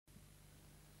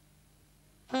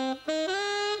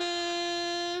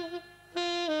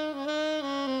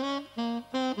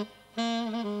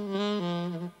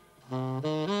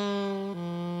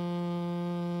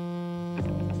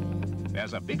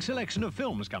There's a big selection of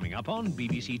films coming up on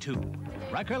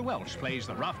BBC2. Raquel Welch plays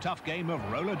the rough, tough game of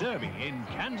roller derby in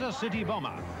Kansas City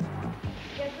Bomber.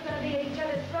 Guess we're going to be at each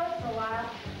other's throats for a while.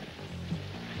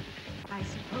 I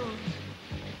suppose.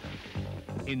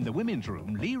 In the women's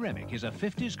room, Lee Remick is a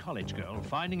 50s college girl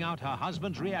finding out her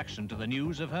husband's reaction to the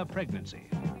news of her pregnancy.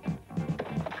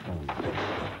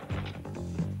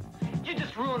 You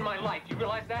just ruined my life. You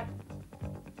realize that?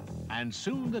 And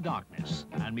soon the darkness,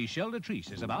 and Michel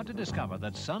Latrice is about to discover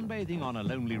that sunbathing on a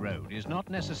lonely road is not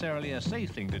necessarily a safe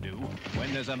thing to do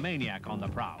when there's a maniac on the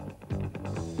prowl.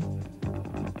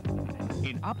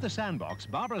 In Up the Sandbox,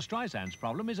 Barbara Streisand's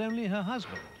problem is only her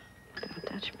husband. Don't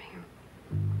touch me.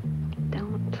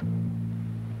 Don't.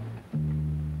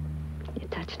 You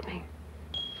touched me.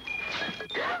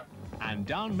 And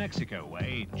down Mexico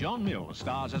way, John Mills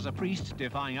stars as a priest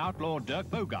defying outlaw Dirk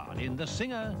Bogarde in The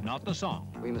Singer, Not the Song.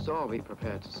 We must all be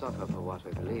prepared to suffer for what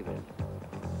we believe in,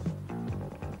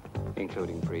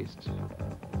 including priests.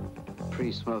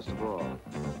 Priests most of all.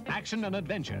 Action and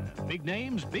adventure, big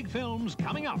names, big films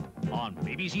coming up on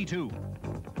BBC2.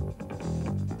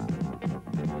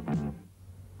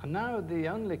 And now the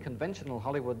only conventional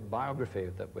Hollywood biography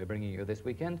that we're bringing you this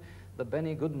weekend, the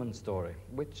Benny Goodman story,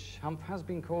 which has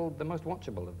been called the most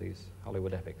watchable of these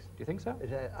Hollywood epics. Do you think so?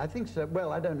 I think so.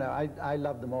 Well, I don't know. I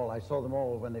love them all. I saw them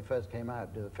all when they first came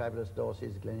out, the Fabulous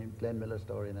Dorseys, Glenn Miller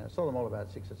story, and I saw them all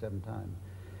about 6 or 7 times,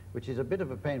 which is a bit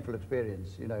of a painful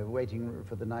experience, you know, waiting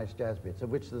for the nice jazz bits, of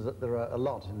which there are a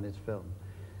lot in this film.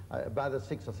 By the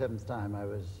 6th or 7th time, I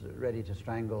was ready to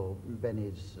strangle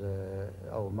Benny's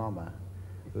old mama,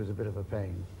 who was a bit of a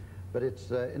pain. But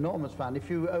it's enormous fun if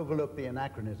you overlook the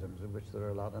anachronisms, of which there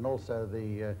are a lot, and also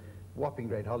the whopping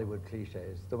great Hollywood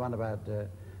cliches. The one about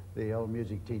the old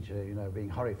music teacher, you know, being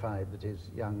horrified that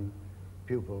his young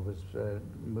pupil was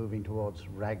moving towards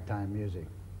ragtime music.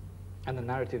 And the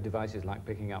narrative devices like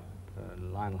picking up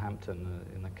Lionel Hampton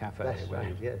in the cafe. That's where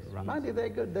right, he yes. runs. Mind you, they're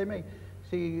good. They make,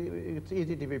 see, it's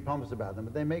easy to be pompous about them,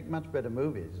 but they make much better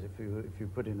movies if you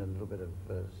put in a little bit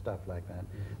of stuff like that.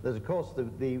 There's, of course,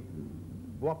 the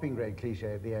whopping great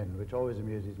cliche at the end, which always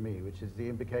amuses me, which is the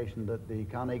implication that the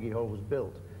Carnegie Hall was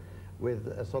built with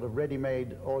a sort of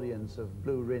ready-made audience of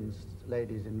blue-rinsed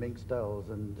ladies in mink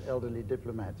stoles and elderly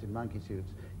diplomats in monkey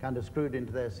suits, kind of screwed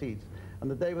into their seats,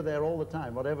 and that they were there all the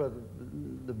time, whatever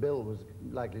the bill was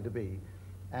likely to be.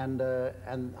 And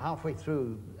halfway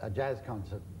through a jazz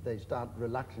concert, they start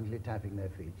reluctantly tapping their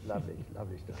feet. Lovely,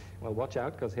 lovely stuff. Well, watch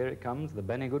out, because here it comes, the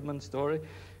Benny Goodman story.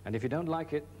 And if you don't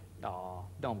like it, oh,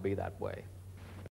 don't be that way.